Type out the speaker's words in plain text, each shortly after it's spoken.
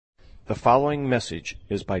The following message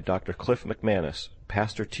is by Dr. Cliff McManus,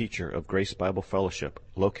 pastor-teacher of Grace Bible Fellowship,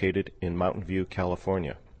 located in Mountain View,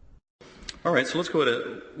 California. All right, so let's go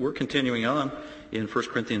to, we're continuing on in 1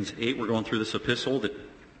 Corinthians 8. We're going through this epistle that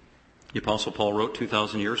the Apostle Paul wrote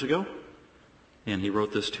 2,000 years ago. And he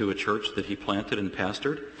wrote this to a church that he planted and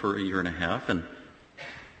pastored for a year and a half. And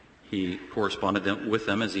he corresponded with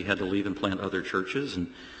them as he had to leave and plant other churches.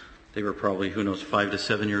 And they were probably, 5 to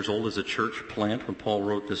 7 years old as a church plant when Paul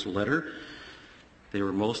wrote this letter. They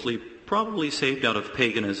were mostly probably saved out of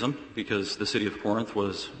paganism because the city of Corinth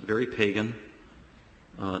was very pagan,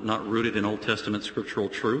 not rooted in Old Testament scriptural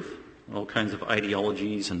truth, all kinds of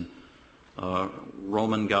ideologies and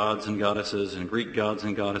Roman gods and goddesses and Greek gods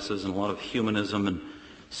and goddesses and a lot of humanism and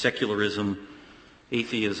secularism,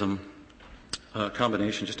 atheism,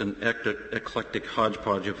 combination, just an eclectic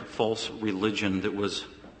hodgepodge of false religion that was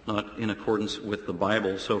not in accordance with the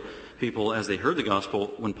Bible. So people, as they heard the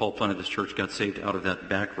gospel, when Paul planted this church, got saved out of that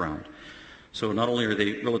background. So not only are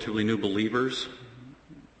they relatively new believers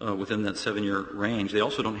within that 7-year range, they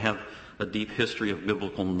also don't have a deep history of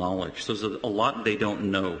biblical knowledge. So there's a lot they don't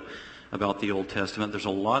know about the Old Testament. There's a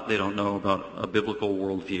lot they don't know about a biblical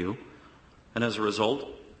worldview. And as a result,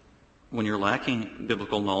 when you're lacking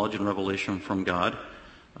biblical knowledge and revelation from God,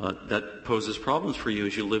 that poses problems for you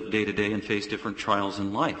as you live day to day and face different trials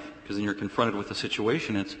in life. Because then you're confronted with a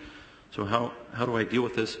situation. So how do I deal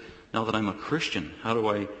with this now that I'm a Christian? How do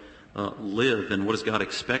I live, and what does God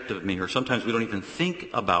expect of me? Or sometimes we don't even think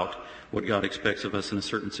about what God expects of us in a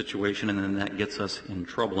certain situation, and then that gets us in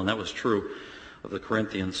trouble. And that was true of the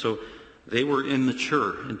Corinthians. So they were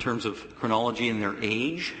immature in terms of chronology and their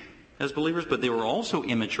age as believers, but they were also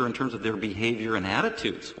immature in terms of their behavior and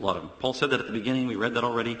attitudes, a lot of them. Paul said that at the beginning. We read that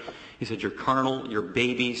already. He said, you're carnal, you're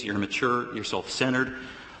babies, you're immature, you're self-centered.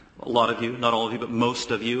 A lot of you, not all of you, but most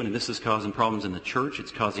of you, and this is causing problems in the church.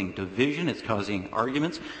 It's causing division. It's causing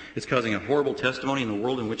arguments. It's causing a horrible testimony in the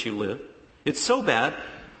world in which you live. It's so bad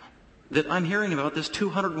that I'm hearing about this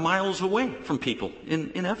 200 miles away from people in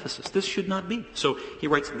Ephesus. This should not be. So he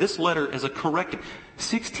writes this letter as a corrective.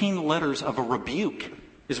 16 letters of a rebuke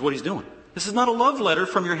is what he's doing. This is not a love letter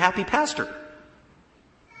from your happy pastor.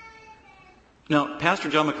 Now, Pastor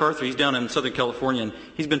John MacArthur, he's down in Southern California, and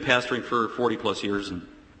he's been pastoring for 40 plus years. And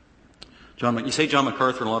you say John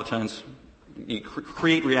MacArthur, and a lot of times you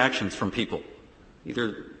create reactions from people,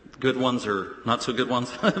 either good ones or not so good ones,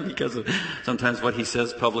 because of sometimes what he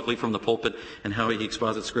says publicly from the pulpit and how he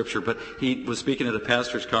exposits Scripture. But he was speaking at a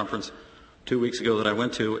pastor's conference 2 weeks ago that I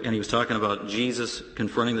went to, and he was talking about Jesus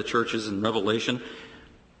confronting the churches in Revelation.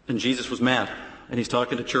 And Jesus was mad, and he's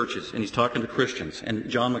talking to churches, and he's talking to Christians. And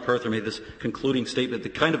John MacArthur made this concluding statement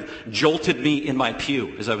that kind of jolted me in my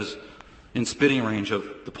pew as I was in spitting range of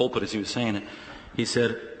the pulpit as he was saying it. He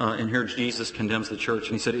said, and here Jesus condemns the church,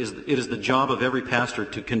 and he said, it is the job of every pastor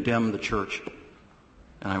to condemn the church.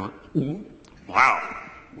 And I went, wow,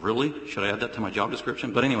 really? Should I add that to my job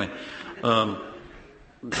description? But anyway,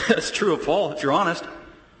 that's true of Paul, if you're honest.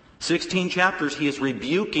 16 chapters, he is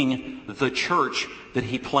rebuking the church that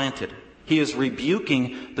he planted. He is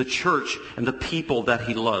rebuking the church and the people that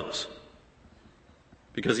he loves.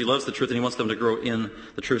 Because he loves the truth and he wants them to grow in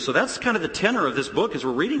the truth. So that's kind of the tenor of this book as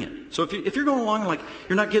we're reading it. So if you're going along like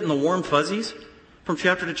you're not getting the warm fuzzies from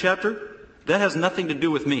chapter to chapter, that has nothing to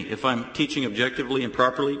do with me if I'm teaching objectively and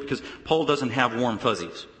properly, because Paul doesn't have warm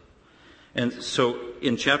fuzzies. And so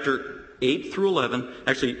in chapter 8 through 11,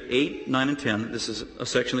 actually 8, 9, and 10, this is a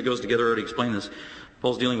section that goes together. I already explained this.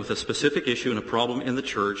 Paul's dealing with a specific issue and a problem in the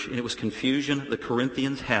church, and it was confusion the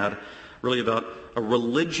Corinthians had really about a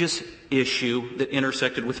religious issue that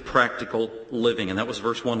intersected with practical living. And that was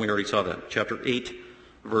verse 1. We already saw that. Chapter 8,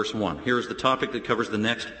 verse 1. Here is the topic that covers the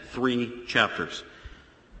next 3 chapters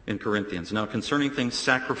in Corinthians. Now, concerning things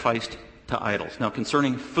sacrificed to idols. Now,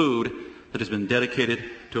 concerning food that has been dedicated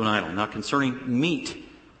to an idol. Now, concerning meat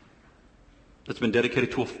that's been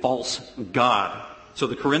dedicated to a false god. So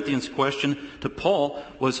the Corinthians' question to Paul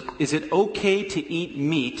was, is it okay to eat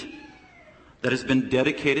meat that has been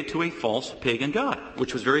dedicated to a false pagan god?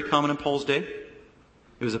 Which was very common in Paul's day.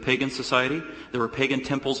 It was a pagan society. There were pagan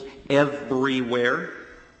temples everywhere.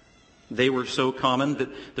 They were so common that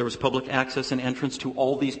there was public access and entrance to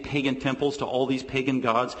all these pagan temples, to all these pagan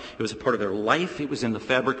gods. It was a part of their life. It was in the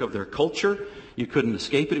fabric of their culture. You couldn't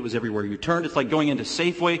escape it. It was everywhere you turned. It's like going into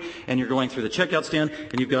Safeway and you're going through the checkout stand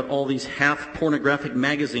and you've got all these half pornographic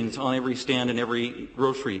magazines on every stand in every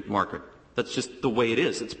grocery market. That's just the way it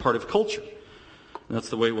is. It's part of culture. And that's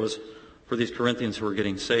the way it was for these Corinthians who were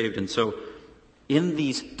getting saved. And so in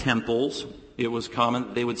these temples, it was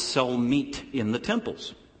common they would sell meat in the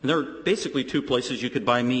temples. And there are basically 2 places you could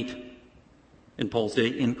buy meat in Paul's day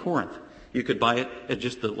in Corinth. You could buy it at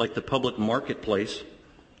just the public marketplace,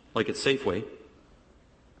 like at Safeway.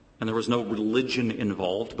 And there was no religion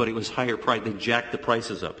involved, but it was higher price. They jacked the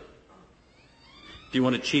prices up. If you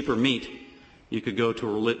wanted cheaper meat, you could go to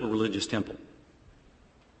a religious temple.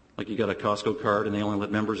 Like you got a Costco card and they only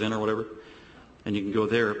let members in or whatever. And you can go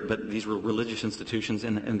there, but these were religious institutions,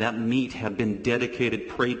 and that meat had been dedicated,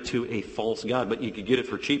 prayed to a false god, but you could get it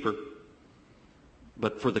for cheaper.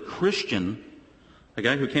 But for the Christian, a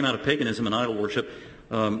guy who came out of paganism and idol worship,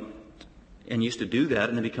 and used to do that,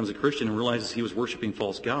 and then becomes a Christian and realizes he was worshiping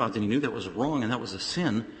false gods, and he knew that was wrong and that was a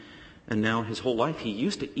sin, and now his whole life he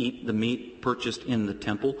used to eat the meat purchased in the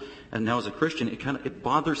temple, and now as a Christian it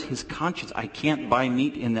bothers his conscience. I can't buy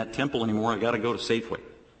meat in that temple anymore. I got to go to Safeway,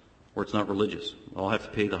 where it's not religious. I'll have to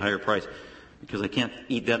pay the higher price because I can't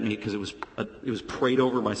eat that meat because it was prayed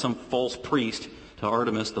over by some false priest to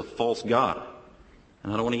Artemis, the false god.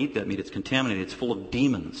 And I don't want to eat that meat. It's contaminated. It's full of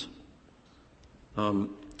demons. So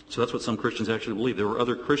that's what some Christians actually believe. There were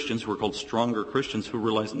other Christians who were called stronger Christians who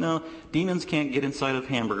realized, no, demons can't get inside of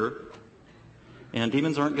hamburger. And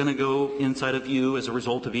demons aren't going to go inside of you as a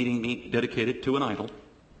result of eating meat dedicated to an idol.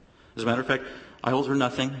 As a matter of fact, idols are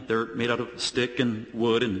nothing. They're made out of stick and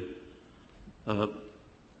wood and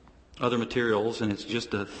other materials, and it's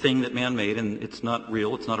just a thing that man made, and it's not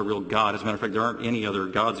real. It's not a real God. As a matter of fact, there aren't any other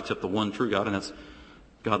gods except the one true God, and that's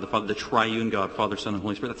God the Father, the triune God, Father, Son, and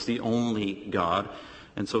Holy Spirit. That's the only God.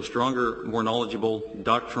 And so stronger, more knowledgeable,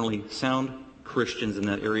 doctrinally sound Christians in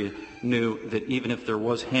that area knew that even if there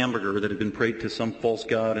was hamburger that had been prayed to some false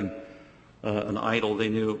god and an idol, they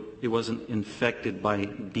knew it wasn't infected by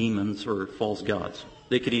demons or false gods.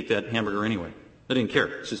 They could eat that hamburger anyway. They didn't care.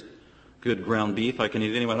 It's just good ground beef. I can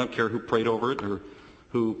eat it anyway. I don't care who prayed over it or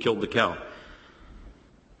who killed the cow.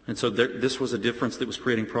 And so this was a difference that was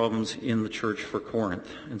creating problems in the church for Corinth.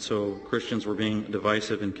 And so Christians were being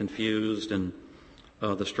divisive and confused, and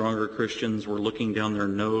the stronger Christians were looking down their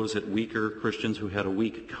nose at weaker Christians who had a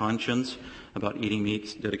weak conscience about eating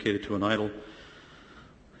meats dedicated to an idol.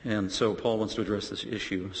 And so Paul wants to address this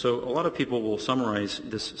issue. So a lot of people will summarize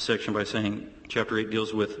this section by saying chapter 8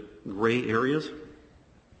 deals with gray areas.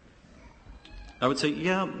 I would say,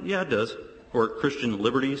 yeah, it does. Or Christian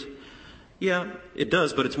liberties. Yeah, it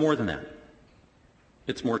does, but it's more than that.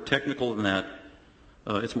 It's more technical than that.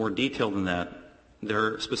 It's more detailed than that.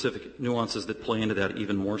 There are specific nuances that play into that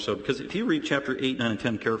even more so. Because if you read chapter 8, 9, and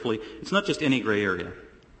 10 carefully, it's not just any gray area.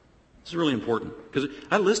 This is really important. Because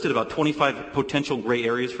I listed about 25 potential gray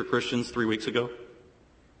areas for Christians 3 weeks ago.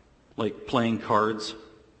 Like playing cards.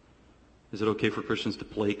 Is it okay for Christians to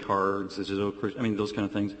play cards? Those kind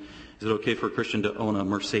of things. Is it okay for a Christian to own a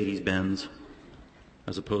Mercedes-Benz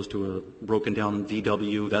as opposed to a broken down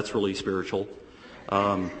VW? That's really spiritual.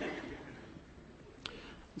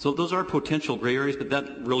 So those are potential gray areas, but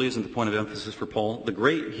that really isn't the point of emphasis for Paul.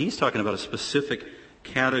 He's talking about a specific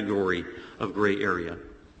category of gray area.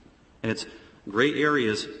 And it's gray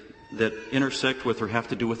areas that intersect with or have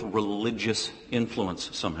to do with religious influence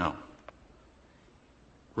somehow.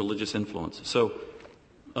 Religious influence. So,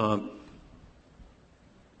 and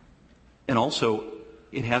also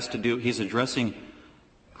it has to do, he's addressing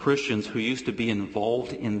Christians who used to be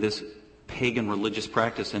involved in this pagan religious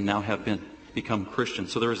practice and now have become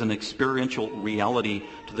Christians. So there is an experiential reality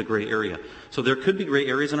to the gray area. So there could be gray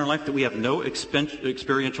areas in our life that we have no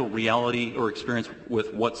experiential reality or experience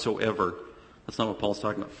with whatsoever. That's not what Paul's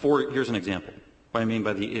talking about. Here's an example. What I mean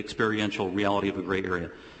by the experiential reality of a gray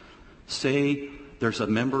area. Say there's a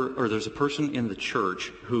person in the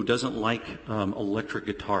church who doesn't like electric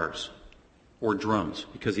guitars or drums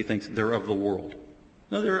because he thinks they're of the world.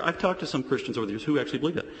 Now, I've talked to some Christians over the years who actually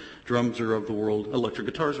believe that. Drums are of the world, electric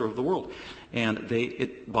guitars are of the world. And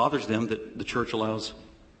it bothers them that the church allows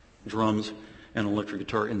drums and electric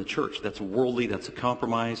guitar in the church. That's worldly, that's a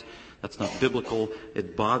compromise, that's not biblical.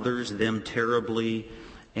 It bothers them terribly.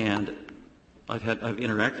 And I've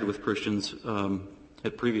interacted with Christians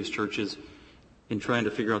at previous churches in trying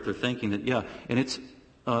to figure out their thinking that, and it's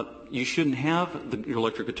you shouldn't have your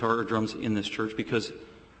electric guitar or drums in this church because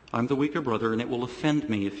I'm the weaker brother, and it will offend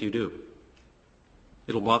me if you do.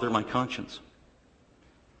 It'll bother my conscience.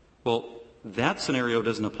 Well, that scenario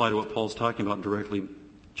doesn't apply to what Paul's talking about directly,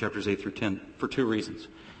 chapters 8 through 10, for two reasons.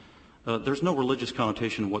 There's no religious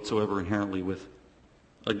connotation whatsoever inherently with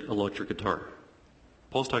an electric guitar.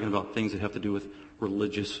 Paul's talking about things that have to do with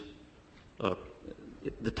religious.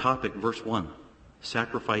 The topic, verse 1,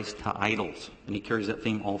 sacrifice to idols. And he carries that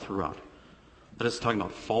theme all throughout. That is talking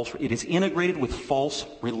about it is integrated with false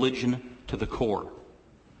religion to the core.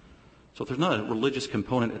 So if there's not a religious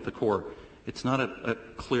component at the core, It's not a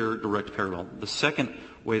clear, direct parallel. The second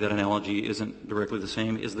way that analogy isn't directly the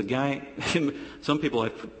same is the guy, some people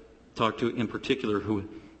I've talked to in particular who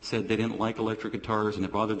said they didn't like electric guitars and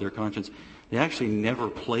it bothered their conscience. They actually never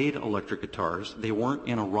played electric guitars. They weren't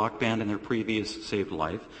in a rock band in their previous saved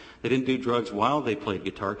life. They didn't do drugs while they played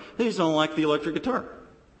guitar. They just don't like the electric guitar.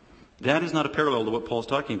 That is not a parallel to what Paul's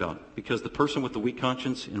talking about, because the person with the weak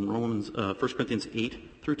conscience in 1 Corinthians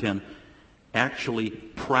 8 through 10 actually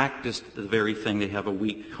practiced the very thing they have a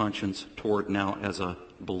weak conscience toward now as a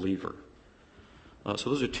believer. So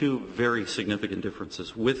those are two very significant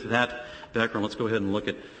differences. With that background, let's go ahead and look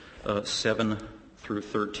at 7 through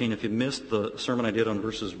 13. If you missed the sermon I did on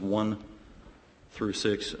verses 1 through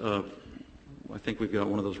 6, I think we've got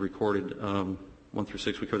one of those recorded, 1 through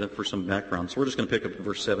 6. We covered that for some background. So we're just going to pick up at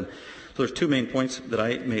verse 7. So there's two main points that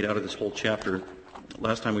I made out of this whole chapter.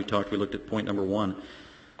 Last time we talked, we looked at point number 1,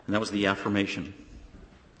 and that was the affirmation.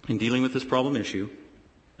 In dealing with this problem issue,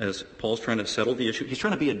 as Paul's trying to settle the issue, he's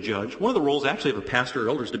trying to be a judge. One of the roles actually of a pastor or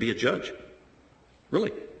elder is to be a judge.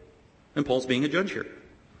 Really. And Paul's being a judge here.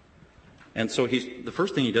 And so the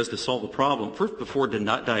first thing he does to solve the problem, first before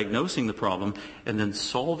not diagnosing the problem, and then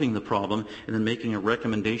solving the problem, and then making a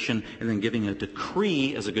recommendation, and then giving a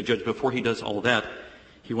decree as a good judge, before he does all that,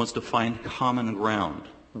 he wants to find common ground.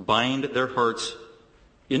 Bind their hearts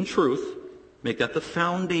in truth, make that the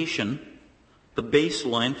foundation, the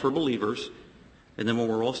baseline for believers, and then when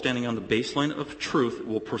we're all standing on the baseline of truth,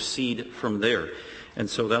 we'll proceed from there. And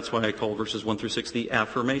so that's why I call verses 1 through 6 the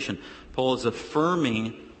affirmation. Paul is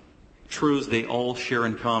affirming truths they all share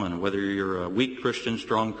in common, whether you're a weak Christian,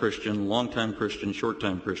 strong Christian, long-time Christian,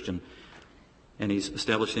 short-time Christian. And he's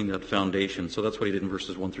establishing that foundation. So that's what he did in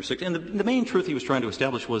verses 1 through 6. And the main truth he was trying to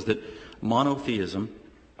establish was that monotheism,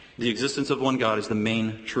 the existence of one God, is the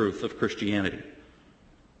main truth of Christianity.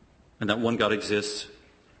 And that one God exists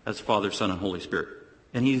as Father, Son, and Holy Spirit.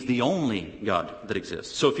 And He's the only God that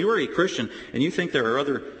exists. So if you are a Christian and you think there are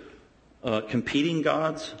other competing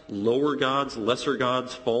gods, lower gods, lesser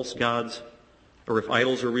gods, false gods, or if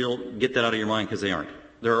idols are real, get that out of your mind, because they aren't.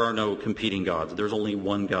 There are no competing gods. There's only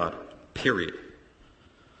one God, period.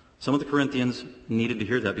 Some of the Corinthians needed to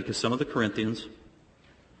hear that, because some of the Corinthians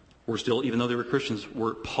were still, even though they were Christians,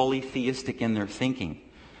 were polytheistic in their thinking.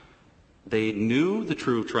 They knew the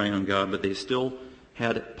true triune God, but they still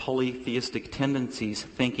had polytheistic tendencies,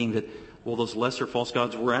 thinking that, well, those lesser false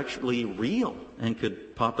gods were actually real and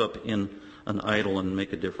could pop up in an idol and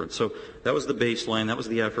make a difference. So that was the baseline. That was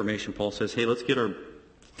the affirmation. Paul says, hey, let's get our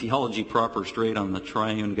theology proper straight on the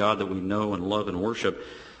triune God that we know and love and worship.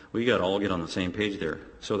 We got to all get on the same page there.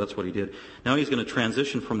 So that's what he did. Now he's going to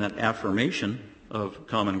transition from that affirmation of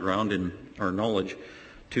common ground in our knowledge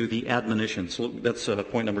to the admonition. So that's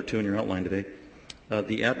point number 2 in your outline today.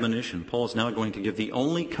 The admonition. Paul is now going to give the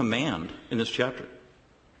only command in this chapter.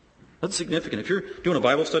 That's significant. If you're doing a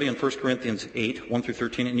Bible study on 1 Corinthians 8, 1 through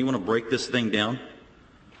 13, and you want to break this thing down,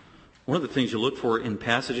 one of the things you look for in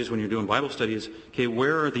passages when you're doing Bible study is, okay,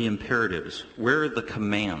 where are the imperatives? Where are the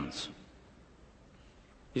commands?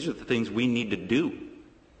 These are the things we need to do.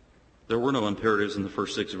 There were no imperatives in the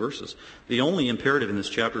first 6 verses. The only imperative in this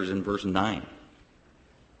chapter is in verse 9.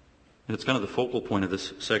 And it's kind of the focal point of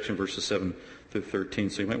this section, verses 7 through 13,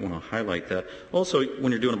 so you might want to highlight that. Also,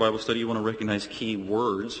 when you're doing a Bible study, you want to recognize key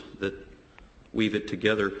words that weave it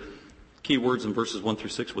together. Key words in verses 1 through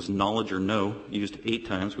 6 was knowledge or know, used 8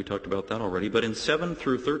 times. We talked about that already. But in 7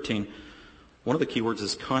 through 13, one of the key words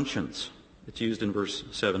is conscience. It's used in verse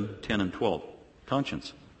 7, 10, and 12.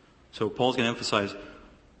 Conscience. So Paul's going to emphasize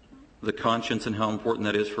the conscience and how important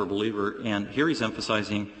that is for a believer. And here he's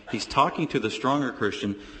emphasizing, he's talking to the stronger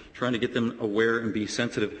Christian, trying to get them aware and be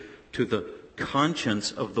sensitive to the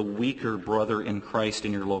conscience of the weaker brother in Christ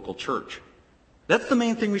in your local church. That's the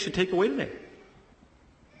main thing we should take away today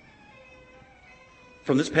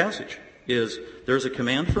from this passage, is there's a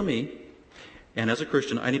command for me, and as a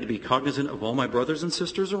Christian, I need to be cognizant of all my brothers and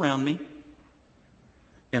sisters around me,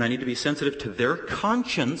 and I need to be sensitive to their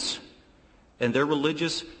conscience and their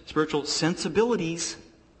religious, spiritual sensibilities,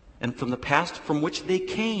 and from the past from which they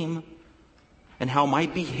came, and how my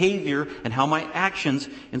behavior and how my actions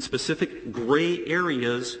in specific gray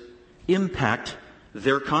areas impact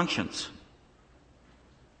their conscience.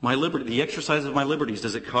 My liberty, the exercise of my liberties,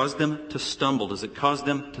 does it cause them to stumble? Does it cause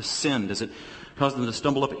them to sin? Does it cause them to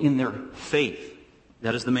stumble up in their faith?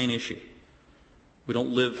 That is the main issue. We don't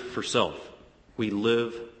live for self. We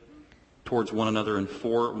live towards one another and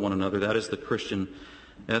for one another. That is the Christian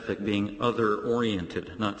ethic, being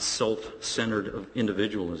other-oriented, not self-centered of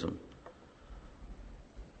individualism.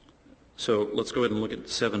 So let's go ahead and look at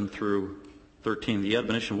 7 through 13. The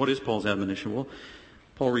admonition. What is Paul's admonition? Well,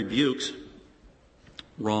 Paul rebukes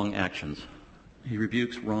wrong actions. He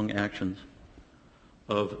rebukes wrong actions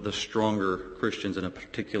of the stronger Christians in a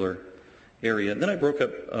particular area. And then I broke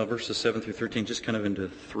up verses 7 through 13 just kind of into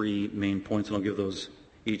three main points, and I'll give those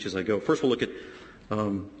each as I go. First, we'll look at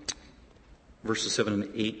verses 7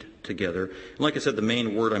 and 8 together. And like I said, the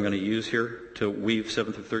main word I'm going to use here to weave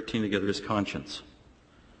 7 through 13 together is conscience.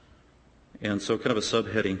 And so kind of a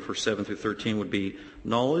subheading for 7 through 13 would be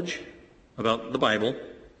knowledge about the Bible.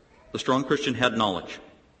 The strong Christian had knowledge,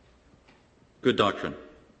 good doctrine,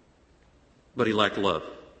 but he lacked love.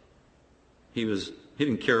 He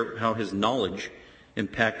didn't care how his knowledge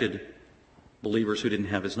impacted believers who didn't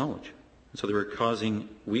have his knowledge. And so they were causing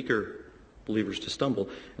weaker believers to stumble.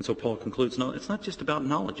 And so Paul concludes, no, it's not just about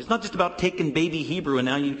knowledge. It's not just about taking baby Hebrew and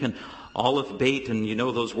now you can aleph bait and you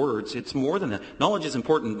know those words. It's more than that. Knowledge is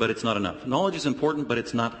important, but it's not enough. Knowledge is important, but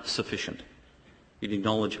it's not sufficient. You need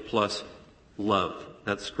knowledge plus love.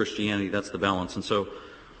 That's Christianity. That's the balance. And so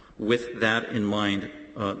with that in mind,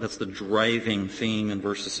 that's the driving theme in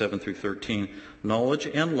verses 7 through 13. Knowledge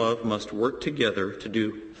and love must work together to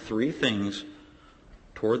do three things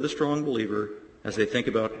toward the strong believer as they think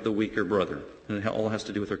about the weaker brother. And it all has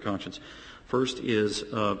to do with their conscience. First is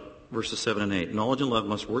verses 7 and 8. Knowledge and love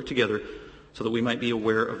must work together so that we might be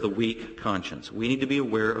aware of the weak conscience. We need to be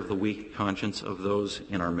aware of the weak conscience of those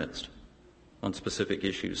in our midst on specific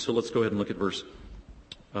issues. So let's go ahead and look at verse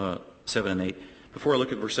 7 and 8. Before I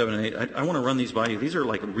look at verse 7 and 8, I want to run these by you. These are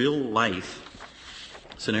like real life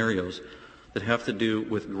scenarios that have to do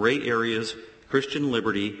with gray areas, Christian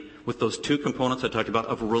liberty, with those two components I talked about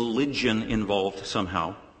of religion involved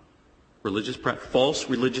somehow. False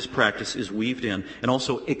religious practice is weaved in, and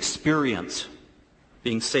also experience,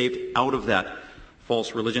 being saved out of that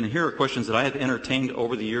false religion. And here are questions that I have entertained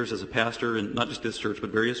over the years as a pastor, and not just this church,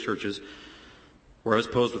 but various churches, where I was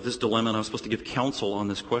posed with this dilemma, and I was supposed to give counsel on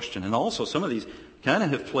this question. And also, some of these kind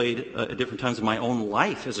of have played at different times in my own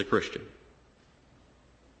life as a Christian.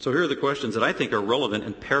 So here are the questions that I think are relevant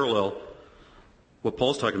and parallel what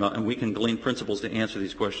Paul's talking about, and we can glean principles to answer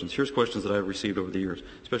these questions. Here's questions that I've received over the years,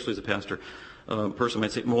 especially as a pastor. A person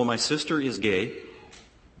might say, well, my sister is gay,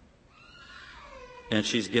 and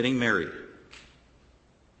she's getting married,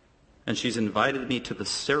 and she's invited me to the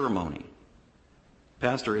ceremony.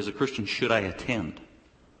 Pastor, as a Christian, should I attend?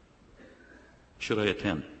 Should I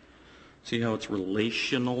attend? See how it's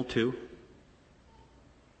relational too?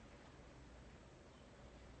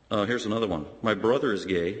 Here's another one. My brother is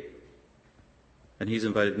gay, and he's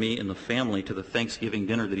invited me and the family to the Thanksgiving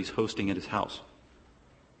dinner that he's hosting at his house.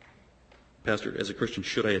 Pastor, as a Christian,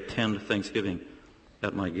 should I attend Thanksgiving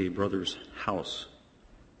at my gay brother's house?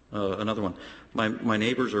 Another one. My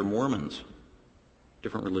neighbors are Mormons,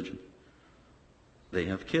 different religion. They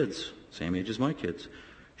have kids, same age as my kids.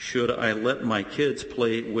 Should I let my kids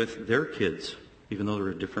play with their kids, even though they're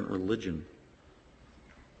a different religion?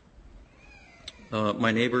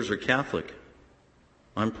 My neighbors are Catholic.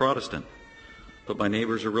 I'm Protestant. But my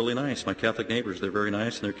neighbors are really nice. My Catholic neighbors, they're very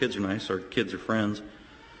nice, and their kids are nice. Our kids are friends.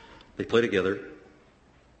 They play together.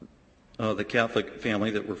 The Catholic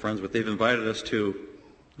family that we're friends with, they've invited us to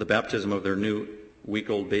the baptism of their new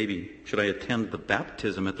week-old baby. Should I attend the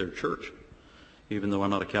baptism at their church, even though I'm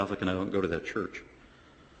not a Catholic and I don't go to that church?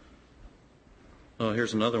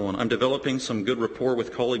 Here's another one. I'm developing some good rapport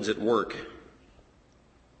with colleagues at work.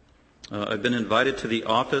 I've been invited to the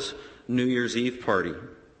office New Year's Eve party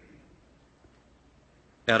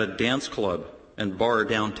at a dance club and bar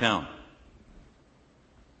downtown.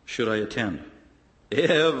 Should I attend?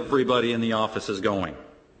 Everybody in the office is going,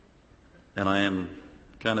 and I am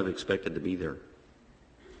kind of expected to be there.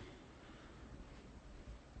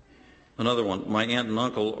 Another one. My aunt and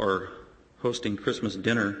uncle are hosting Christmas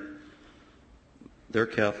dinner. They're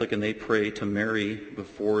Catholic, and they pray to Mary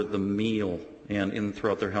before the meal. And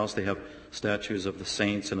throughout their house, they have statues of the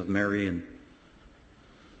saints and of Mary. And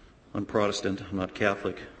I'm Protestant. I'm not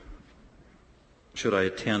Catholic. Should I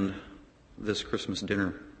attend this Christmas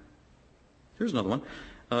dinner? Here's another one.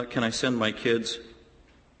 Can I send my kids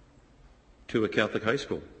to a Catholic high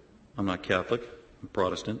school? I'm not Catholic. I'm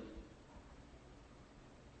Protestant.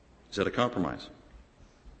 Is that a compromise?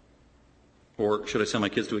 Or should I send my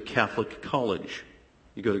kids to a Catholic college?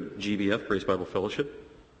 You go to GBF, Grace Bible Fellowship,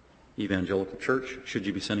 Evangelical Church. Should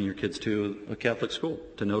you be sending your kids to a Catholic school,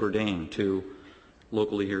 to Notre Dame, to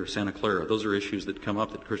locally here, Santa Clara? Those are issues that come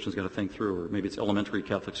up that Christians got to think through, or maybe it's elementary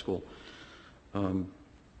Catholic school.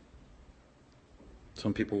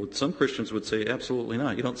 Some Christians would say, absolutely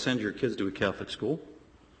not. You don't send your kids to a Catholic school.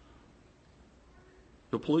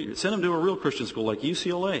 They'll pollute you. Send them to a real Christian school like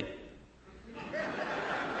UCLA.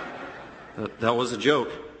 That was a joke.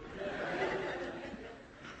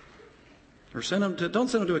 Or don't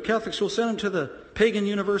send them to a Catholic school, send them to the pagan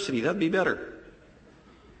university. That'd be better.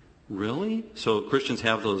 Really? So Christians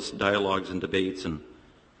have those dialogues and debates, and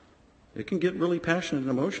it can get really passionate and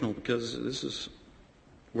emotional because this is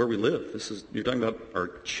where we live. You're talking about our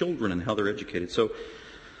children and how they're educated. So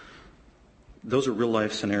those are real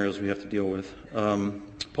life scenarios we have to deal with.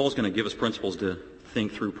 Paul's going to give us principles to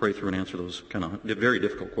think through, pray through, and answer those kind of very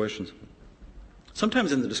difficult questions.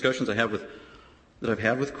 Sometimes in the discussions that I've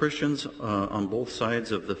had with Christians on both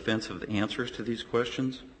sides of the fence of the answers to these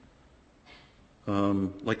questions,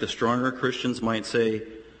 like the stronger Christians might say,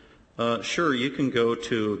 sure, you can go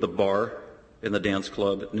to the bar in the dance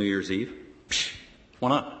club at New Year's Eve. Psh, why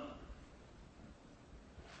not?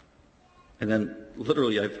 And then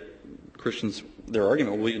literally Christians, their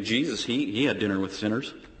argument, well, Jesus, he had dinner with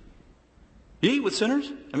sinners. You eat with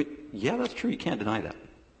sinners? I mean, yeah, that's true. You can't deny that.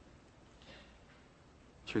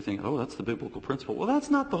 So you're thinking, oh, that's the biblical principle. Well,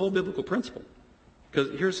 that's not the whole biblical principle.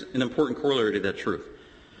 Because here's an important corollary to that truth.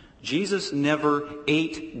 Jesus never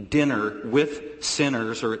ate dinner with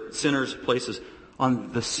sinners or sinners' places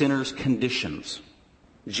on the sinners' conditions.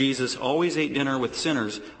 Jesus always ate dinner with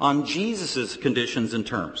sinners on Jesus' conditions and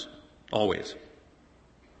terms. Always.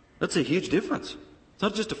 That's a huge difference. It's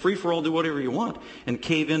not just a free-for-all, do whatever you want, and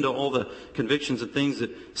cave into all the convictions and things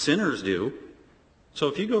that sinners do. So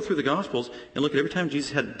if you go through the Gospels and look at every time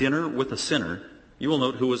Jesus had dinner with a sinner, you will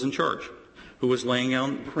note who was in charge, who was laying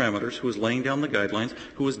down parameters, who was laying down the guidelines,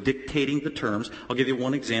 who was dictating the terms. I'll give you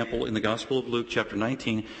one example in the Gospel of Luke, chapter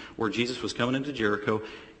 19, where Jesus was coming into Jericho,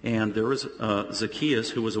 and there was Zacchaeus,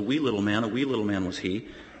 who was a wee little man was he,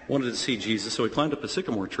 wanted to see Jesus, so he climbed up a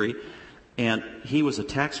sycamore tree, and he was a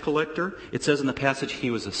tax collector. It says in the passage he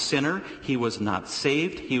was a sinner. He was not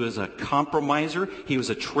saved. He was a compromiser. He was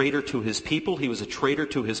a traitor to his people. He was a traitor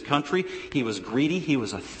to his country. He was greedy. He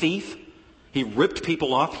was a thief. He ripped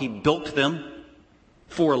people off. He bilked them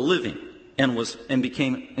for a living and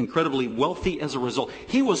became incredibly wealthy as a result.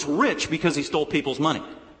 He was rich because he stole people's money.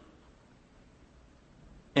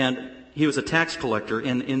 And he was a tax collector.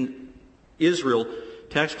 And in Israel,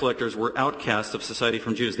 tax collectors were outcasts of society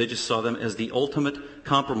from Jews. They just saw them as the ultimate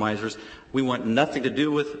compromisers. We want nothing to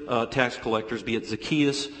do with tax collectors, be it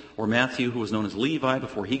Zacchaeus or Matthew, who was known as Levi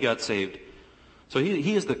before he got saved. So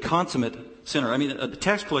he is the consummate sinner. I mean, a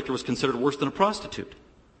tax collector was considered worse than a prostitute.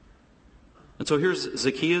 And so here's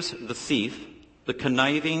Zacchaeus, the thief, the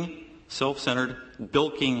conniving, self-centered,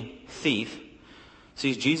 bilking thief,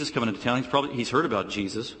 sees Jesus coming into town. He's heard about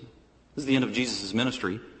Jesus. This is the end of Jesus'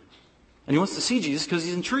 ministry. And he wants to see Jesus because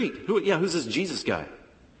he's intrigued. Who's this Jesus guy?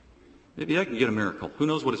 Maybe I can get a miracle. Who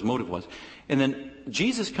knows what his motive was? And then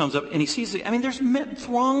Jesus comes up and he sees, there's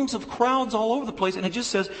throngs of crowds all over the place. And it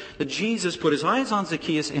just says that Jesus put his eyes on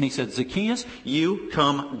Zacchaeus and he said, Zacchaeus, you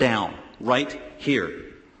come down right here.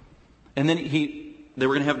 And then they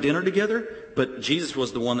were going to have dinner together, but Jesus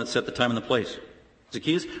was the one that set the time and the place.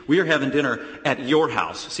 Zacchaeus, we are having dinner at your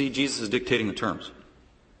house. See, Jesus is dictating the terms.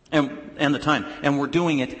 And the time. And we're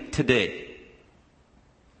doing it today.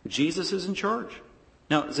 Jesus is in charge.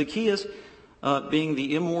 Now, Zacchaeus, being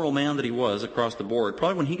the immoral man that he was across the board,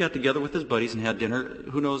 probably when he got together with his buddies and had dinner,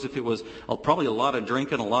 who knows if it was probably a lot of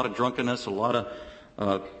drinking, a lot of drunkenness, a lot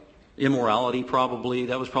of immorality probably.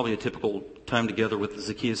 That was probably a typical time together with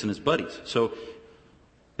Zacchaeus and his buddies. So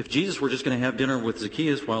if Jesus were just going to have dinner with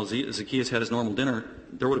Zacchaeus while Zacchaeus had his normal dinner,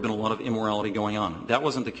 there would have been a lot of immorality going on. That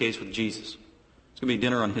wasn't the case with Jesus. It's going to be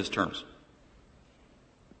dinner on his terms.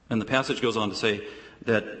 And the passage goes on to say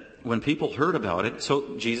that when people heard about it,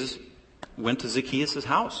 so Jesus went to Zacchaeus'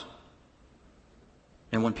 house.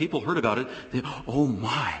 And when people heard about it, they, oh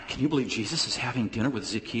my, can you believe Jesus is having dinner with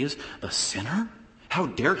Zacchaeus, the sinner? How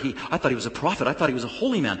dare he? I thought he was a prophet. I thought he was a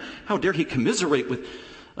holy man. How dare he commiserate with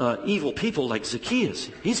evil people like Zacchaeus?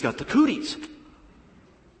 He's got the cooties.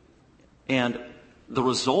 And the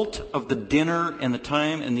result of the dinner and the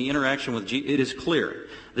time and the interaction with Jesus, it is clear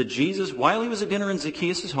that Jesus, while he was at dinner in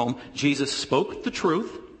Zacchaeus' home, Jesus spoke the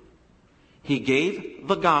truth. He gave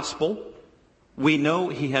the gospel. We know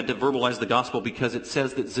he had to verbalize the gospel because it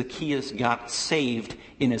says that Zacchaeus got saved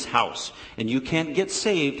in his house. And you can't get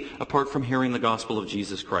saved apart from hearing the gospel of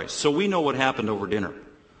Jesus Christ. So we know what happened over dinner.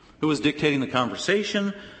 Who was dictating the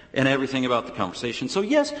conversation and everything about the conversation. So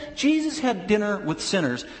yes, Jesus had dinner with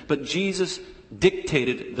sinners, but Jesus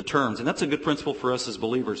dictated the terms. And that's a good principle for us as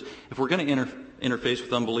believers. If we're going to interface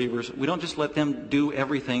with unbelievers, we don't just let them do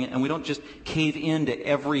everything, and we don't just cave into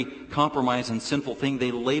every compromise and sinful thing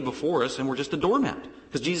they lay before us, and we're just a doormat.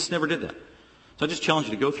 Because Jesus never did that. So I just challenge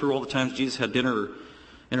you to go through all the times Jesus had dinner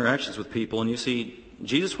interactions with people, and you see,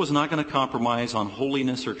 Jesus was not going to compromise on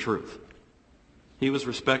holiness or truth. He was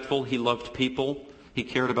respectful. He loved people. He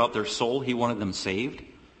cared about their soul. He wanted them saved.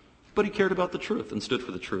 But he cared about the truth and stood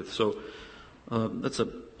for the truth. So that's a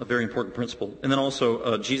very important principle. And then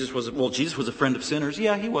also, Jesus was a friend of sinners.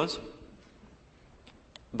 Yeah, he was.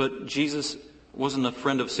 But Jesus wasn't a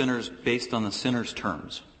friend of sinners based on the sinner's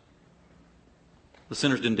terms. The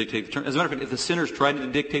sinners didn't dictate the terms. As a matter of fact, if the sinners tried to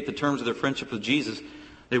dictate the terms of their friendship with Jesus,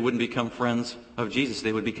 they wouldn't become friends of Jesus.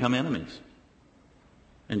 They would become enemies.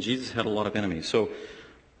 And Jesus had a lot of enemies. So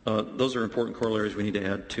those are important corollaries we need to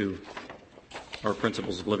add to our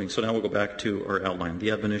principles of living. So now we'll go back to our outline.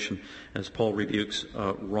 The admonition, as Paul rebukes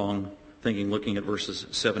wrong thinking, looking at verses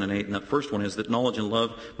 7 and 8. And that first one is that knowledge and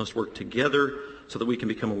love must work together so that we can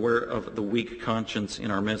become aware of the weak conscience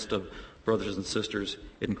in our midst of brothers and sisters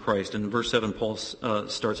in Christ. And in verse 7, Paul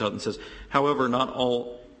starts out and says, however, not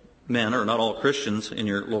all men or not all Christians in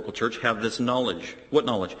your local church have this knowledge. What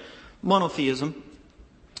knowledge? Monotheism.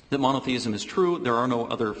 That monotheism is true. There are no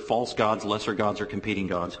other false gods, lesser gods, or competing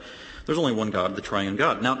gods. There's only one God, the triune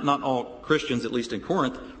God. Now, not all Christians, at least in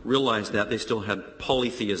Corinth, realized that. They still had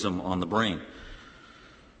polytheism on the brain.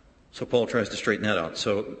 So Paul tries to straighten that out.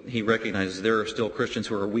 So he recognizes there are still Christians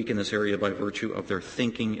who are weak in this area by virtue of their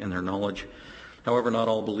thinking and their knowledge. However, not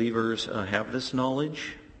all believers have this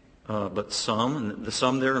knowledge, but some. And the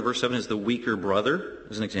some there in verse 7 is the weaker brother,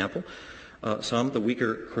 as an example. Some, the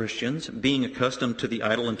weaker Christians, being accustomed to the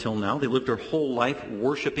idol until now. They lived their whole life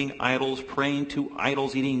worshiping idols, praying to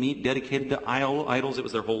idols, eating meat dedicated to idols. It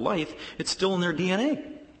was their whole life. It's still in their DNA.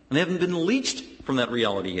 And they haven't been leached from that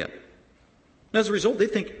reality yet. And as a result, they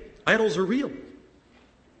think idols are real. And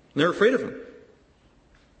they're afraid of them.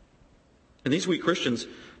 And these weak Christians,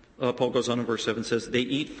 Paul goes on in verse 7, says, they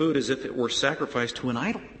eat food as if it were sacrificed to an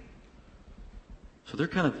idol. So they're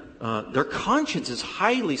kind of, their conscience is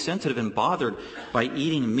highly sensitive and bothered by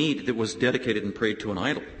eating meat that was dedicated and prayed to an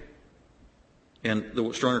idol. And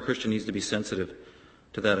the stronger Christian needs to be sensitive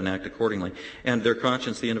to that and act accordingly. And their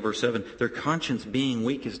conscience, the end of verse 7, their conscience being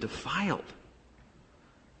weak is defiled.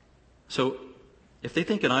 So if they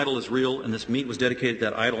think an idol is real and this meat was dedicated to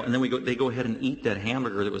that idol, and then they go ahead and eat that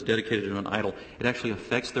hamburger that was dedicated to an idol, it actually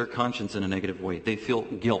affects their conscience in a negative way. They feel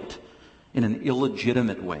guilt in an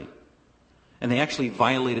illegitimate way. And they actually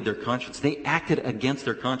violated their conscience. They acted against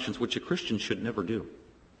their conscience, which a Christian should never do.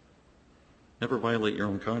 Never violate your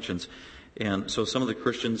own conscience. And so some of the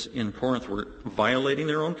Christians in Corinth were violating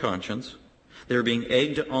their own conscience. They were being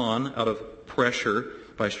egged on out of pressure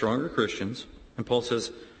by stronger Christians. And Paul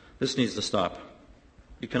says, this needs to stop.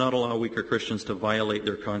 You cannot allow weaker Christians to violate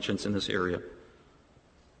their conscience in this area.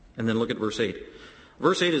 And then look at verse 8.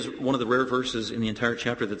 Verse 8 is one of the rare verses in the entire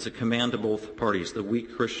chapter that's a command to both parties, the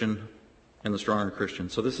weak Christian and the stronger Christian.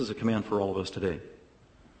 So this is a command for all of us today.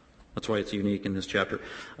 That's why it's unique in this chapter.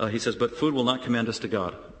 He says, but food will not commend us to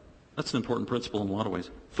God. That's an important principle in a lot of ways.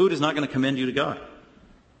 Food is not going to commend you to God.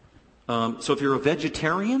 So if you're a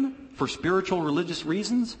vegetarian for spiritual, religious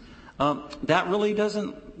reasons, that really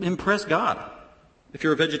doesn't impress God. If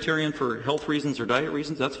you're a vegetarian for health reasons or diet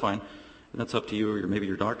reasons, that's fine. And that's up to you or maybe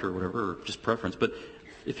your doctor or whatever, or just preference. But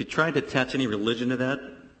if you try to attach any religion to that,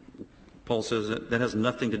 Paul says that has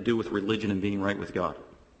nothing to do with religion and being right with God,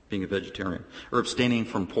 being a vegetarian, or abstaining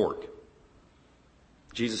from pork.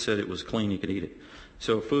 Jesus said it was clean, you could eat it.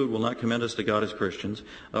 So food will not commend us to God as Christians.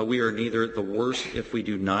 We are neither the worse if we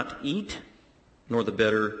do not eat, nor the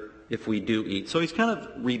better if we do eat. So he's kind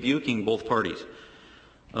of rebuking both parties.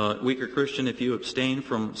 Weaker Christian, if you abstain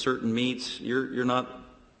from certain meats, you're not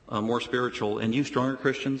more spiritual. And you stronger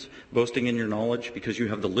Christians, boasting in your knowledge because you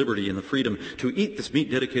have the liberty and the freedom to eat this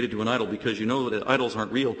meat dedicated to an idol because you know that idols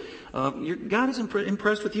aren't real, God isn't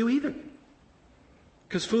impressed with you either.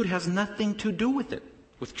 Because food has nothing to do with it,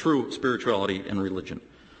 with true spirituality and religion.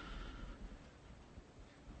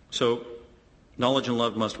 So, knowledge and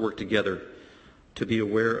love must work together to be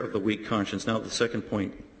aware of the weak conscience. Now, the second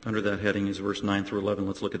point under that heading is verse 9 through 11.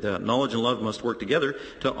 Let's look at that. Knowledge and love must work together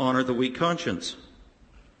to honor the weak conscience.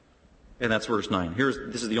 And that's verse 9.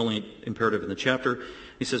 This is the only imperative in the chapter.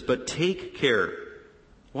 He says, but take care.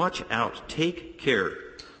 Watch out. Take care.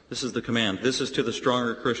 This is the command. This is to the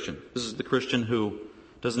stronger Christian. This is the Christian who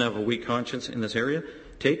doesn't have a weak conscience in this area.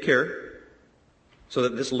 Take care so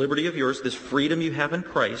that this liberty of yours, this freedom you have in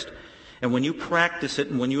Christ, and when you practice it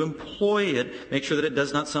and when you employ it, make sure that it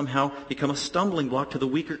does not somehow become a stumbling block to the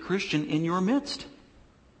weaker Christian in your midst.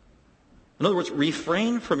 In other words,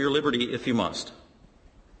 refrain from your liberty if you must.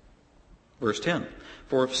 Verse 10,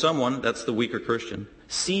 for if someone, that's the weaker Christian,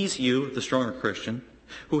 sees you, the stronger Christian,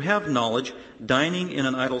 who have knowledge, dining in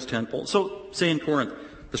an idol's temple. So, say in Corinth,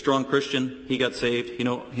 the strong Christian, he got saved. He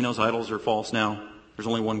knows idols are false now. There's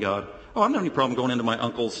only one God. Oh, I don't have any problem going into my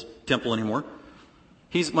uncle's temple anymore.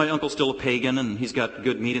 My uncle's still a pagan, and he's got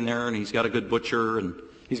good meat in there, and he's got a good butcher, and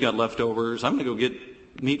he's got leftovers. I'm going to go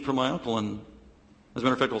get meat from my uncle, and as a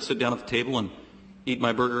matter of fact, I'll sit down at the table and eat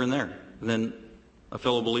my burger in there. And then a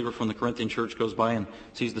fellow believer from the Corinthian church goes by and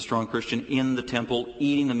sees the strong Christian in the temple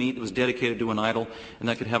eating the meat that was dedicated to an idol, and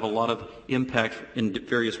that could have a lot of impact in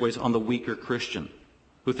various ways on the weaker Christian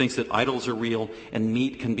who thinks that idols are real and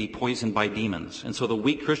meat can be poisoned by demons. And so the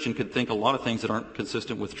weak Christian could think a lot of things that aren't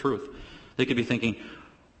consistent with truth. They could be thinking,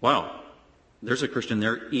 wow, there's a Christian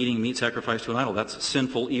there eating meat sacrificed to an idol. That's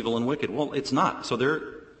sinful, evil, and wicked. Well, it's not. So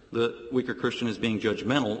the weaker Christian is being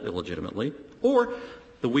judgmental illegitimately. Or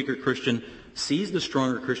the weaker Christian sees the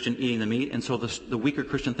stronger Christian eating the meat, and so the weaker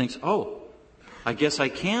Christian thinks, oh, I guess I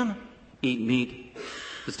can eat meat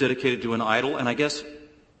that's dedicated to an idol, and I guess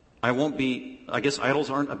idols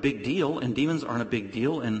aren't a big deal, and demons aren't a big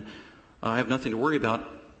deal, and I have nothing to worry about.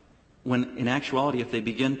 When in actuality, if they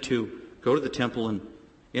begin to go to the temple and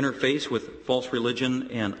interface with false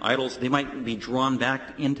religion and idols, they might be drawn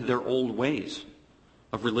back into their old ways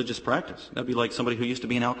of religious practice. That'd be like somebody who used to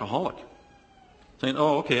be an alcoholic, saying,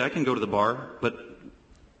 oh, okay, I can go to the bar, but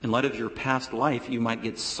in light of your past life, you might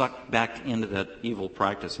get sucked back into that evil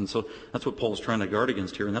practice. And so that's what Paul's trying to guard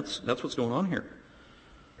against here, and that's what's going on here.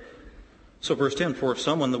 So verse 10, for if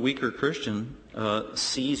someone, the weaker Christian,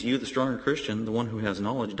 sees you, the stronger Christian, the one who has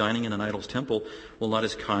knowledge, dining in an idol's temple, will not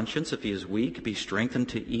his conscience, if he is weak, be strengthened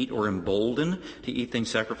to eat or emboldened to eat things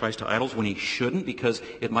sacrificed to idols when he shouldn't, because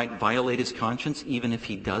it might violate his conscience even if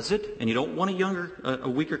he does it? And you don't want a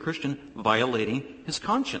weaker Christian violating his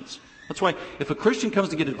conscience. That's why if a Christian comes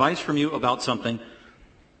to get advice from you about something,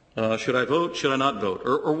 should I vote, should I not vote,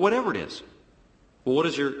 or whatever it is, well, what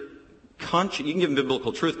is your conscience? You can give him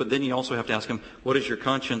biblical truth, but then you also have to ask him, what does your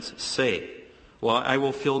conscience say? Well, I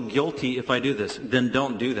will feel guilty if I do this. Then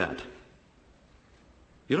don't do that.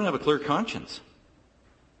 You don't have a clear conscience.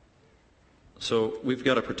 So we've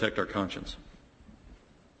got to protect our conscience.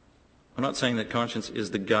 I'm not saying that conscience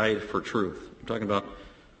is the guide for truth. I'm talking about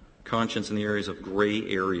conscience in the areas of gray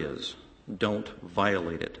areas. Don't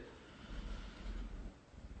violate it.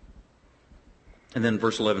 And then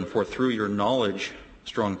verse 11, for through your knowledge,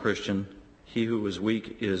 strong Christian, he who is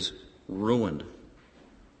weak is ruined.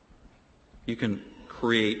 You can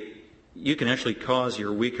actually cause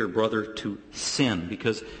your weaker brother to sin,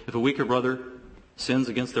 because if a weaker brother sins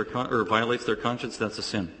against or violates their conscience, that's a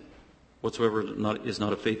sin. Whatsoever is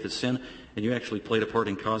not of faith is sin, and you actually played a part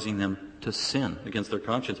in causing them to sin against their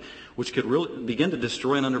conscience, which could really begin to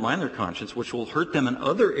destroy and undermine their conscience, which will hurt them in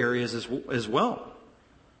other areas as well.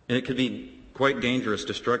 And it could be quite dangerous,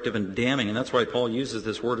 destructive, and damning. And that's why Paul uses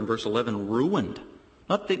this word in verse 11, ruined.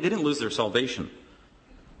 They didn't lose their salvation.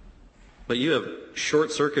 But you have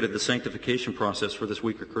short-circuited the sanctification process for this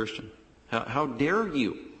weaker Christian. How dare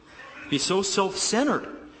you be so self-centered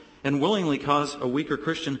and willingly cause a weaker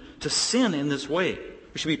Christian to sin in this way?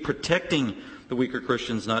 We should be protecting the weaker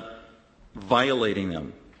Christians, not violating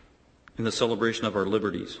them in the celebration of our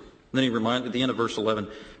liberties. And then he reminds, at the end of verse 11,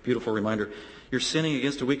 beautiful reminder, you're sinning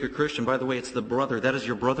against a weaker Christian. By the way, it's the brother. That is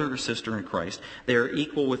your brother or sister in Christ. They are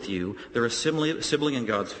equal with you. They're a sibling in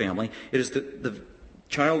God's family. It is the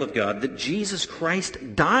child of God that Jesus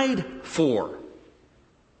Christ died for.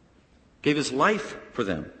 Gave his life for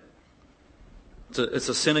them. It's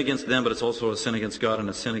a sin against them, but it's also a sin against God and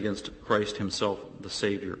a sin against Christ himself, the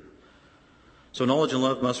Savior. So knowledge and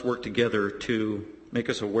love must work together to make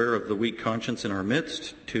us aware of the weak conscience in our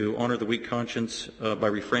midst, to honor the weak conscience by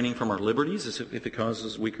refraining from our liberties if it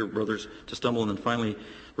causes weaker brothers to stumble. And then finally,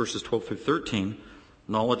 verses 12 through 13,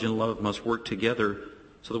 knowledge and love must work together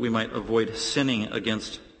so that we might avoid sinning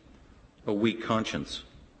against a weak conscience.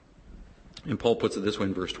 And Paul puts it this way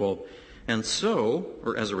in verse 12. And so,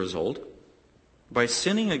 or as a result, by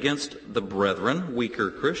sinning against the brethren, weaker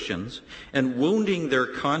Christians, and wounding their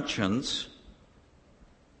conscience,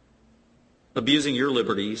 abusing your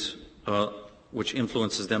liberties, which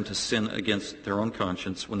influences them to sin against their own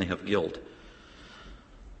conscience when they have guilt.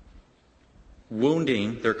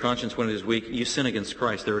 Wounding their conscience when it is weak, you sin against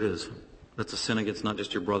Christ. There it is. That's a sin against not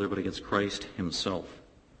just your brother, but against Christ himself.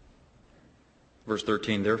 Verse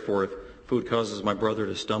 13, therefore, if food causes my brother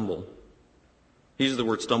to stumble, he uses the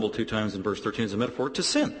word stumble 2 times in verse 13 as a metaphor, to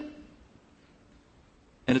sin.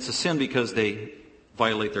 And it's a sin because they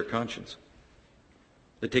violate their conscience.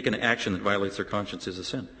 They take an action that violates their conscience is a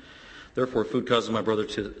sin. Therefore, if food causes my brother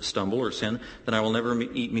to stumble or sin, then I will never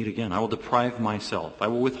eat meat again. I will deprive myself. I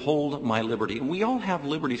will withhold my liberty. And we all have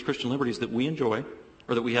liberties, Christian liberties, that we enjoy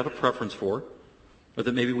or that we have a preference for or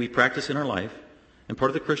that maybe we practice in our life. And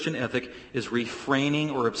part of the Christian ethic is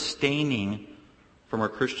refraining or abstaining from our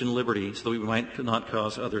Christian liberty so that we might not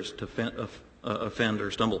cause others to offend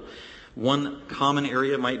or stumble. One common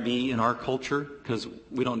area might be in our culture, because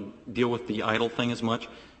we don't deal with the idol thing as much,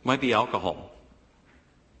 might be alcohol.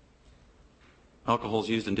 Alcohol is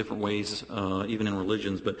used in different ways, even in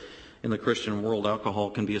religions, but in the Christian world, alcohol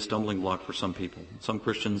can be a stumbling block for some people. Some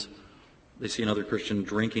Christians, they see another Christian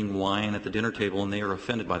drinking wine at the dinner table and they are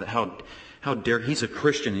offended by that. How dare, he's a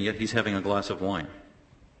Christian and yet he's having a glass of wine.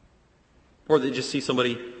 Or they just see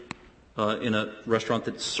somebody in a restaurant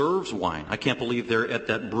that serves wine. I can't believe they're at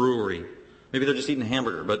that brewery. Maybe they're just eating a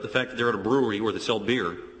hamburger, but the fact that they're at a brewery where they sell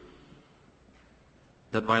beer,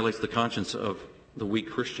 that violates the conscience of the weak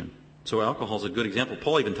Christian. So alcohol is a good example.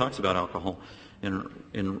 Paul even talks about alcohol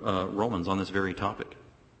in Romans on this very topic.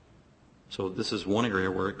 So this is one area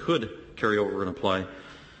where it could carry over and apply,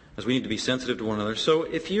 as we need to be sensitive to one another. So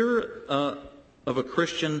if you're of a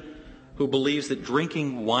Christian who believes that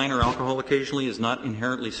drinking wine or alcohol occasionally is not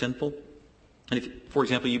inherently sinful, and if, for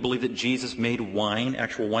example, you believe that Jesus made wine,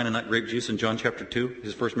 actual wine and not grape juice in John chapter 2,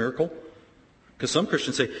 his first miracle, because some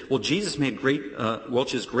Christians say, well, Jesus made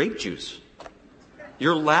Welch's grape juice.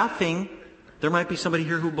 You're laughing. There might be somebody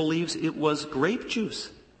here who believes it was grape juice.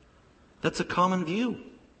 That's a common view.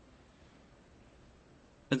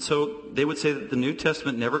 And so they would say that the New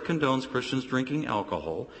Testament never condones Christians drinking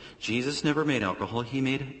alcohol. Jesus never made alcohol. He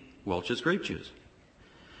made Welch's grape juice.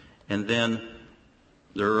 And then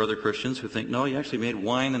there are other Christians who think, no, he actually made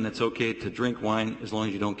wine and it's okay to drink wine as long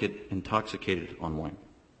as you don't get intoxicated on wine.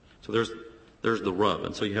 So there's the rub.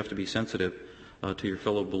 And so you have to be sensitive to your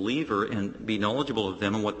fellow believer and be knowledgeable of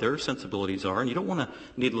them and what their sensibilities are. And you don't want to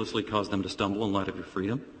needlessly cause them to stumble in light of your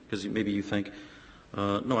freedom, because maybe you think,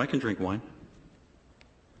 no, I can drink wine.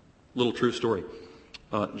 Little true story.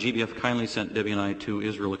 GBF kindly sent Debbie and I to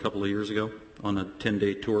Israel a couple of years ago on a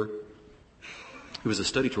 10-day tour. It was a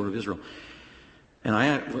study tour of Israel.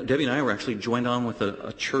 And Debbie and I were actually joined on with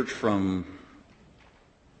a church from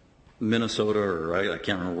Minnesota, or I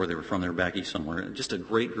can't remember where they were from. They were back east somewhere. Just a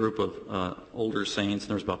great group of older saints. And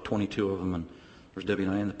there was about 22 of them. And there's Debbie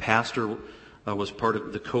and I. And the pastor was part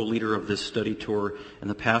of the co-leader of this study tour. And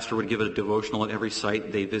the pastor would give a devotional at every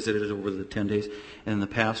site they visited over the 10 days. And the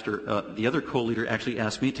pastor, the other co-leader, actually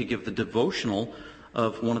asked me to give the devotional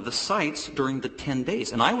of one of the sites during the 10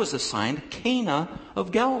 days. And I was assigned Cana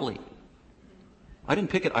of Galilee. I didn't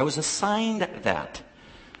pick it. I was assigned that.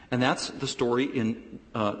 And that's the story in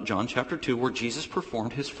John chapter 2 where Jesus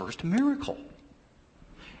performed his first miracle.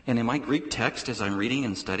 And in my Greek text, as I'm reading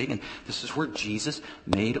and studying, and this is where Jesus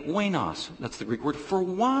made oinos. That's the Greek word for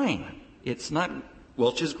wine. It's not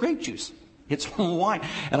Welch's grape juice. It's wine.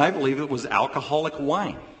 And I believe it was alcoholic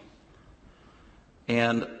wine.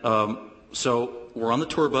 And so we're on the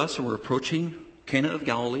tour bus and we're approaching Cana of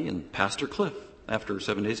Galilee, and Pastor Cliff, after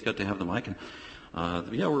 7 days, got to have the mic. And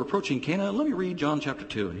we're approaching Cana. Let me read John chapter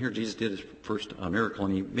 2. And here Jesus did his first miracle,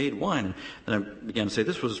 and he made wine. And I began to say,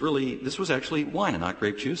 this was actually wine and not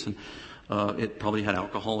grape juice. And it probably had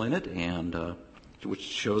alcohol in it, and which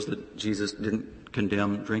shows that Jesus didn't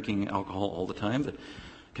condemn drinking alcohol all the time, but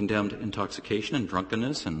condemned intoxication and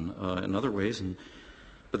drunkenness and in other ways.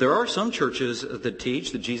 But there are some churches that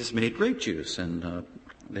teach that Jesus made grape juice, and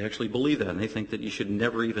they actually believe that, and they think that you should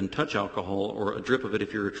never even touch alcohol or a drip of it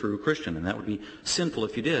if you're a true Christian, and that would be sinful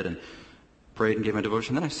if you did. And prayed and gave my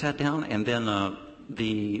devotion. Then I sat down, and then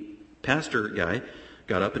the pastor guy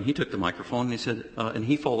got up and he took the microphone and he said, and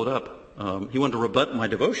he followed up. He wanted to rebut my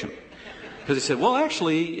devotion. Because he said, well,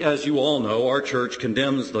 actually, as you all know, our church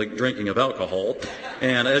condemns the drinking of alcohol.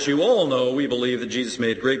 And as you all know, we believe that Jesus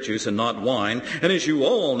made grape juice and not wine. And as you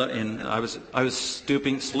all know, and I was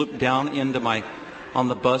slooped down into on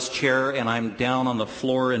the bus chair, and I'm down on the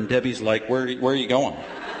floor, and Debbie's like, where are you going?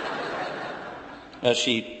 As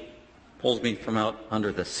she pulls me from out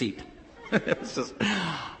under the seat.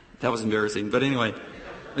 That was embarrassing. But anyway,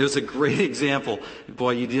 it was a great example.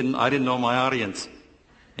 Boy, I didn't know my audience.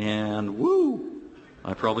 And woo,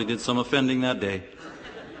 I probably did some offending that day.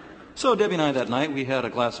 So Debbie and I that night, we had a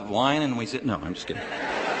glass of wine, and we said, no, I'm just kidding.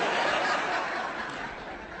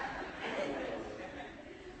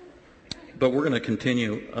 But we're going to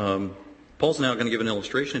continue. Paul's now going to give an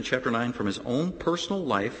illustration in chapter 9 from his own personal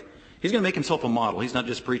life. He's going to make himself a model. He's not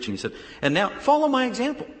just preaching. He said, and now follow my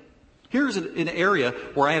example. Here's an area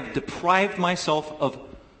where I have deprived myself of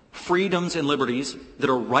freedoms and liberties that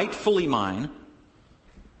are rightfully mine.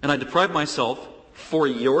 And I deprive myself for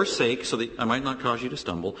your sake so that I might not cause you to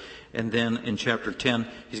stumble. And then in chapter 10,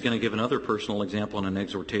 he's going to give another personal example and an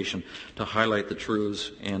exhortation to highlight the truths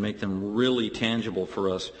and make them really tangible for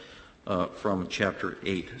us from chapter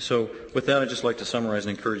 8. So with that, I'd just like to summarize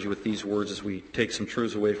and encourage you with these words as we take some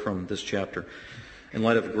truths away from this chapter. In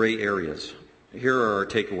light of gray areas, here are our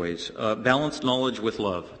takeaways. Balanced knowledge with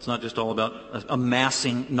love. It's not just all about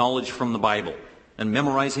amassing knowledge from the Bible and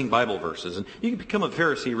memorizing Bible verses. And you can become a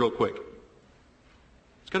Pharisee real quick.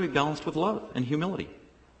 It's got to be balanced with love and humility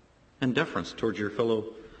and deference towards your fellow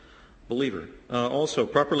believer. Also,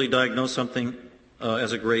 properly diagnose something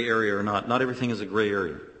as a gray area or not. Not everything is a gray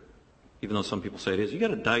area, even though some people say it is. You've got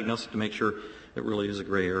to diagnose it to make sure it really is a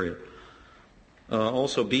gray area.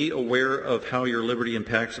 Also, be aware of how your liberty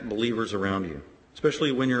impacts believers around you,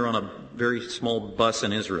 especially when you're on a very small bus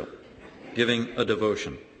in Israel, giving a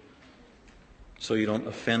devotion, so you don't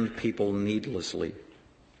offend people needlessly.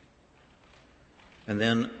 And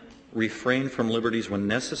then refrain from liberties when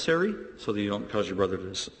necessary, so that you don't cause your brother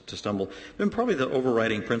to stumble. And probably the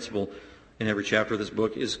overriding principle in every chapter of this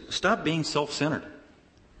book is stop being self-centered,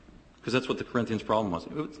 because that's what the Corinthians' problem was.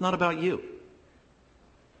 It's not about you.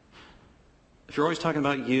 If you're always talking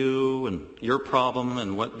about you and your problem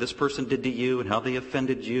and what this person did to you and how they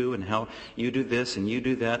offended you and how you do this and you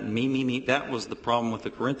do that and me, that was the problem with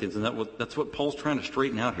the Corinthians. And that's what Paul's trying to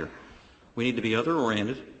straighten out here. We need to be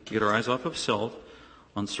other-oriented, get our eyes off of self,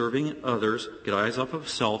 on serving others, get eyes off of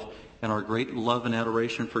self, and our great love and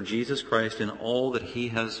adoration for Jesus Christ and all that he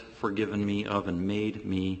has forgiven me of and made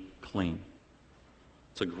me clean.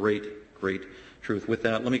 It's a great, great truth. With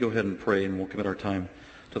that, let me go ahead and pray, and we'll commit our time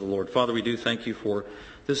to the Lord. Father, we do thank you for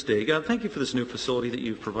this day. God, thank you for this new facility that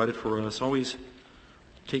you've provided for us, always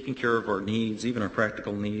taking care of our needs, even our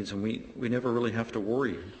practical needs, and we never really have to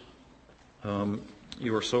worry.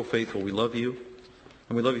 You are so faithful. We love you,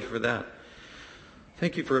 and we love you for that.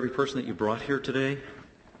 Thank you for every person that you brought here today.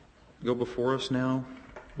 Go before us now.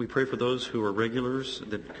 We pray for those who are regulars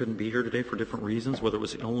that couldn't be here today for different reasons, whether it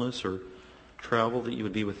was illness or travel, that you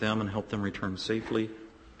would be with them and help them return safely.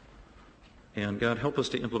 And God, help us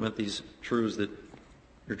to implement these truths that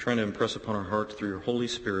you're trying to impress upon our hearts through your Holy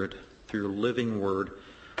Spirit, through your living word,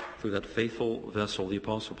 through that faithful vessel, the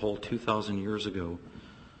Apostle Paul, 2,000 years ago,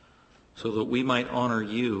 so that we might honor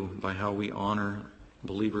you by how we honor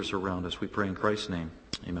believers around us. We pray in Christ's name.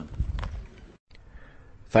 Amen.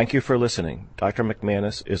 Thank you for listening. Dr.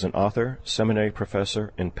 McManus is an author, seminary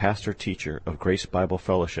professor, and pastor teacher of Grace Bible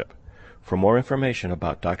Fellowship. For more information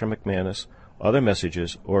about Dr. McManus, other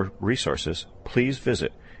messages, or resources, please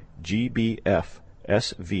visit gbfsv.org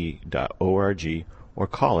or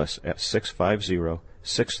call us at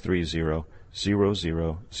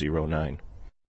 650-630-0009.